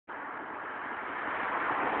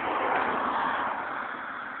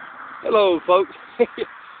Hello, folks.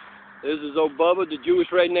 This is old Bubba, the Jewish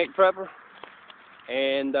redneck prepper,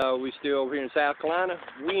 and we still over here in South Carolina.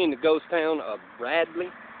 We in the ghost town of Bradley,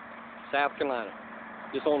 South Carolina,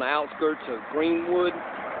 just on the outskirts of Greenwood,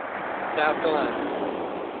 South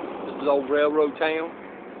Carolina. This is old railroad town,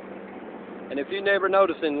 and if you never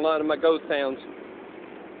noticed in a lot of my ghost towns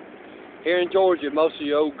here in Georgia, most of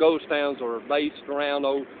the old ghost towns are based around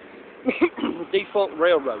old defunct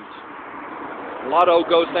railroads. A lot of old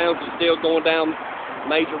ghost towns are still going down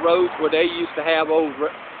major roads where they used to have old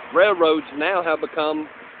railroads, now have become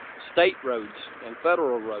state roads and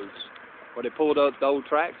federal roads. Where they pulled up the old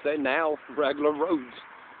tracks, they're now regular roads.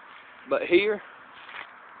 But here,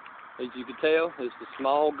 as you can tell, is the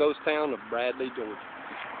small ghost town of Bradley, Georgia.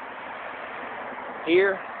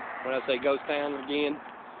 Here, when I say ghost town again,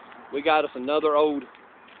 we got us another old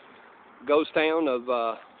ghost town of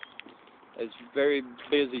it's very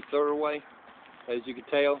busy thoroughway. As you can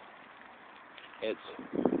tell, it's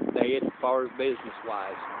dead as far as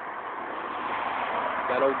business-wise.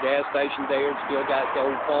 Got old gas station there, still got the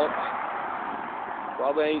old pumps.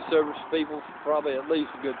 Probably ain't serviced people for probably at least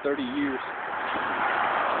a good 30 years.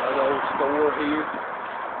 Another old store here.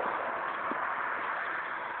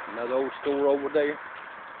 Another old store over there.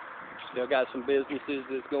 Still got some businesses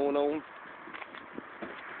that's going on.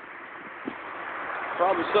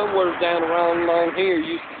 Probably somewhere down around along here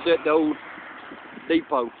used to sit the old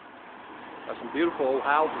depot. Got some beautiful old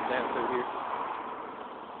houses down through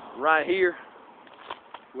here. Right here,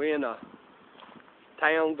 we're in a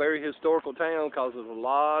town, very historical town, because there's a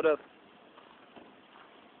lot of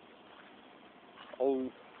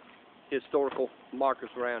old historical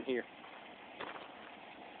markers around here.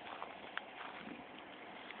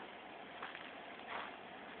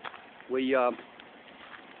 We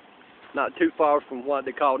not too far from what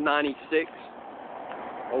they call 96,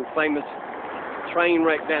 old famous train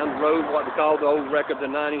wreck down the road, what they call the old wreck of the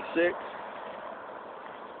 96.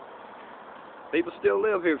 People still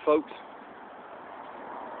live here, folks.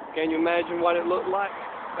 Can you imagine what it looked like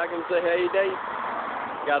back in the heyday?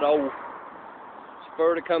 Got an old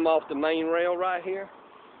spur to come off the main rail right here.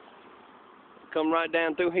 Come right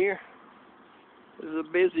down through here. This is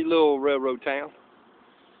a busy little railroad town.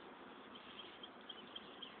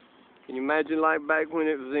 Can you imagine like back when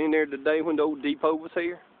it was in there today when the old depot was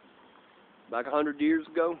here? Like 100 years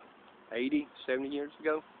ago, 80, 70 years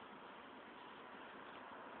ago.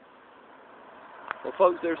 Well,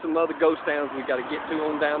 folks, there's some other ghost towns we got to get to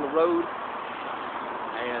on down the road.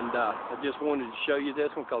 And I just wanted to show you this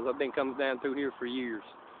one because I've been coming down through here for years.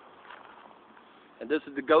 And this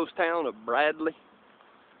is the ghost town of Bradley,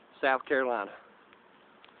 South Carolina.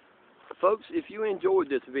 Folks, if you enjoyed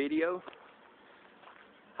this video,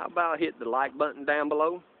 how about hit the like button down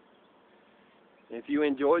below? If you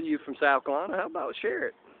enjoyed, you from South Carolina, how about share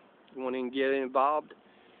it? You want to get involved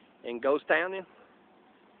in ghost towning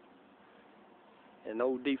and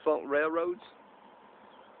old defunct railroads?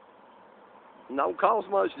 It don't cost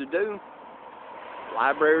much to do.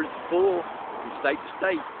 Libraries are full from state to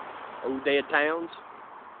state. Old dead towns,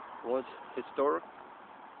 once historic.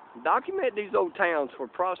 Document these old towns for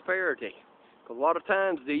prosperity. Because a lot of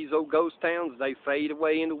times these old ghost towns, they fade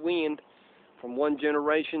away in the wind. From one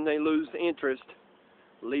generation they lose the interest.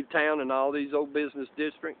 Leave town and all these old business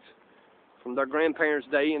districts from their grandparents'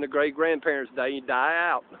 day and their great-grandparents' day die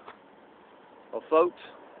out. Well, folks,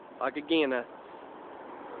 like again, I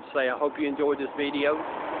say I hope you enjoyed this video.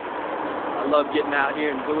 I love getting out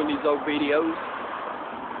here and doing these old videos,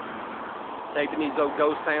 taping these old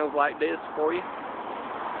ghost towns like this for you.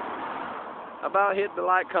 How about hit the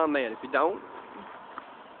like comment? If you don't,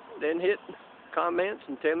 then hit comments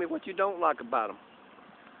and tell me what you don't like about them.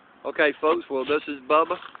 Okay, folks, well, this is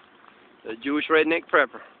Bubba, the Jewish redneck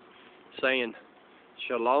prepper, saying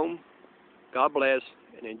shalom, God bless,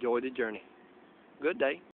 and enjoy the journey. Good day.